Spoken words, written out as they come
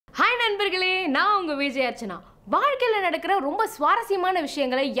நான் உங்க விஜய் அர்ச்சனா. வாழ்க்கையில் நடக்கிற ரொம்ப சுவாரஸ்யமான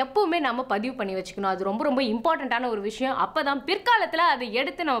விஷயங்களை எப்பவுமே நம்ம பதிவு பண்ணி வச்சுக்கணும். அது ரொம்ப ரொம்ப இம்பார்ட்டண்ட்டான ஒரு விஷயம். அப்போ தான் பிற்காலத்தில் அதை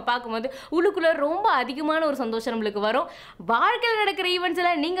எடுத்து நம்ம பார்க்கும்போது உள்ளுக்குள்ளே ரொம்ப அதிகமான ஒரு சந்தோஷம் நம்மளுக்கு வரும். வாழ்க்கையில் நடக்கிற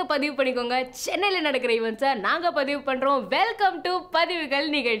ஈவெண்ட்ஸில் நீங்கள் பதிவு பண்ணிக்கோங்க. சென்னையில் நடக்கிற ஈவெண்ட்ஸை நாங்கள் பதிவு பண்ணுறோம். வெல்கம் டு பதிவுகள்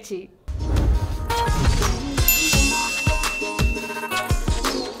நிகழ்ச்சி.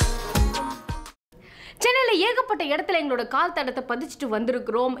 சென்னையில் ஏகப்பட்ட இடத்துல எங்களோட கால் தடத்தை பதிச்சுட்டு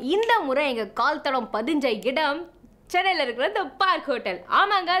வந்திருக்கிறோம். இந்த முறை எங்கள் கால் தடம் பதிஞ்ச இடம் சென்னையில் இருக்கிற த பார்க் ஹோட்டல்.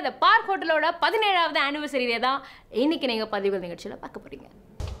 ஆமாங்க, இந்த பார்க் ஹோட்டலோட 17வது ஆனிவர்சரியை தான் இன்னைக்கு நீங்கள் பதிவுகள் நிகழ்ச்சியில் பார்க்க போறீங்க.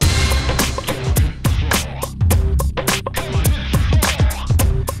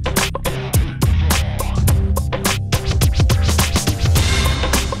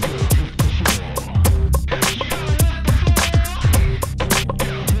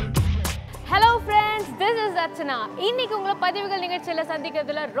 இன்னைக்கு உங்களை பதிவுகள் நிகழ்ச்சியில்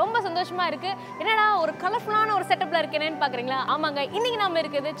சந்திக்கிறதுல ரொம்ப சந்தோஷமா இருக்கு. என்னடா ஒரு கலர்ஃபுல்லான ஒரு செட்டப்ல இருக்கேன்னு பாக்குறீங்களா? ஆமாங்க, இன்னைக்கு நாம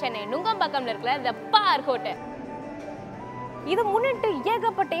இருக்குது சென்னை நுங்கம்பாக்கம்ல இருக்கிற த பார்க் ஹோட்டல். இது முன்னிட்டு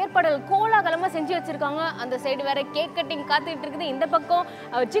ஏகப்பட்ட ஏற்பாடுகள் கோலாகலமா செஞ்சு வச்சிருக்காங்க. அந்த சைடு வேற கேக் கட்டிங் காத்துட்டு இருக்குது. இந்த பக்கம்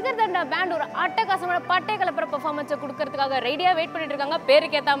ஜிகர்தண்டா பேண்ட் ஒரு அட்டகாசமான பட்டை கலப்புற பெர்ஃபார்மன்ஸை கொடுக்கறதுக்காக ரெடியா வெயிட் பண்ணிட்டு இருக்காங்க.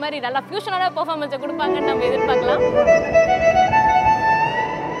 பேருக்கு ஏற்ற மாதிரி நல்லா ஃபியூஷனான பெர்ஃபார்மன்ஸை கொடுப்பாங்கன்னு நம்ம எதிர்பார்க்கலாம்.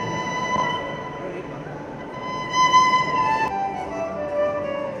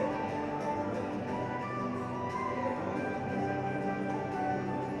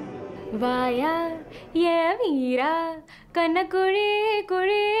 வாயா ஏ வீரா கண்ணக்குழி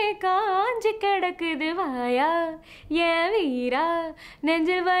குழி காஞ்சி கிடக்குது. வாயா ஏ வீரா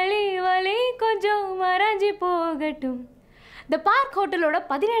நெஞ்சில் வலி வலி கொஞ்சம் மறைஞ்சி போகட்டும். த பார்க் ஹோட்டலோட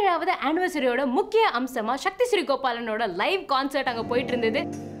 17வது ஆனிவர்சரியோட முக்கிய அம்சமா சக்திஸ்ரீ கோபாலனோட லைவ் கான்சர்ட் அங்கே போயிட்டு இருந்தது.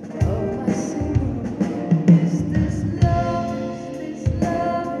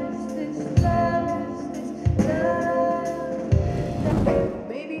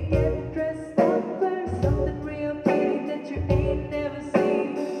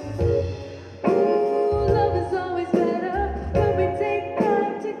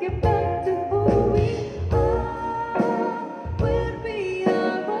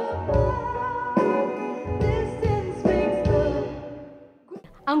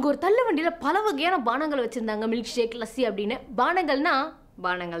 அங்கே ஒரு தள்ளு வண்டியில் பல வகையான பானங்கள் வச்சுருந்தாங்க. மில்க் ஷேக், லஸ்ஸி அப்படின்னு. பானங்கள்னா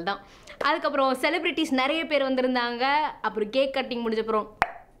பானங்கள் தான். அதுக்கப்புறம் செலிப்ரிட்டிஸ் நிறைய பேர் வந்திருந்தாங்க. அப்புறம் கேக் கட்டிங் முடிஞ்சப்புறம்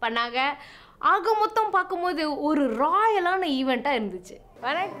பண்ணாங்க. ஆக மொத்தம் பார்க்கும்போது ஒரு ராயலான ஈவெண்ட்டாக இருந்துச்சு.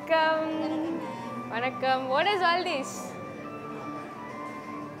 வணக்கம் வணக்கம். What is all this?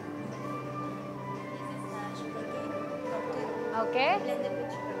 Okay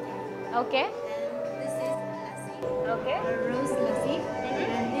okay okay rose lassi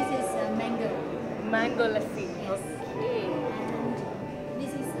and this is mango lassi. yes. Okay, and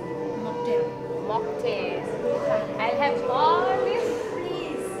this is mocktails. I'll have all this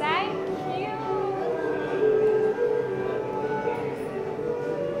please. Thank you.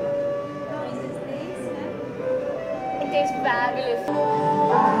 How is this taste? It tastes fabulous.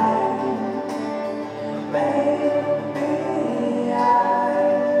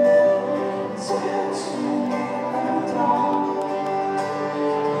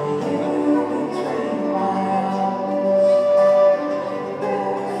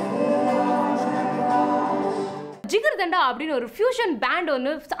 Jigarthanda அப்படின்னு ஒரு fusion pant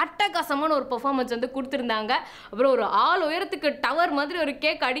ஒன்று அட்டகாசமான ஒரு performance வந்து கொடுத்துருந்தாங்க. அப்புறம் ஒரு ஆள் உயரத்துக்கு டவர் மாதிரி ஒரு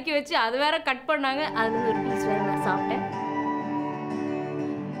கேக் அடுக்கி வச்சு அது வேற கட் பண்ணாங்க. அது ஒரு பீஸ் வேற நான் சாப்பிட்டேன்.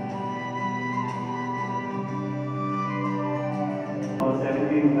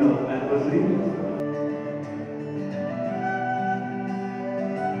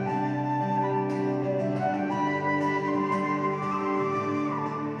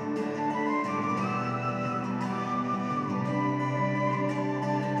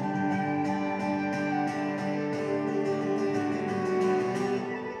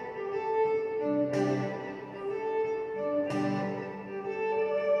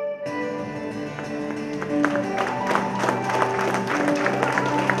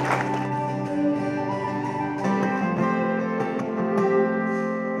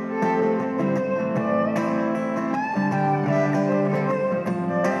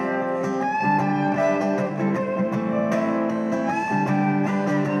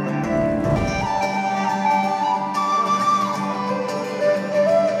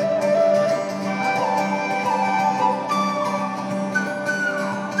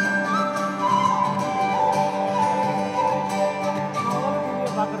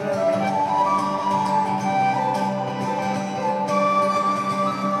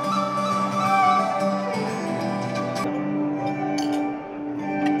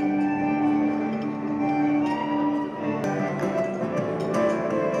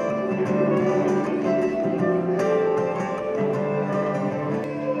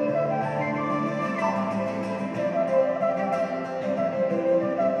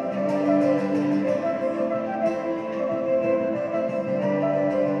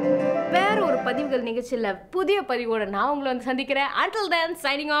 பதிவுகள் நிகழ்ச்சியில் புதிய பதிவோட நான் உங்களை வந்து சந்திக்கிறேன். Until then,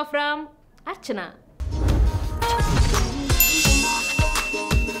 signing off from Archana.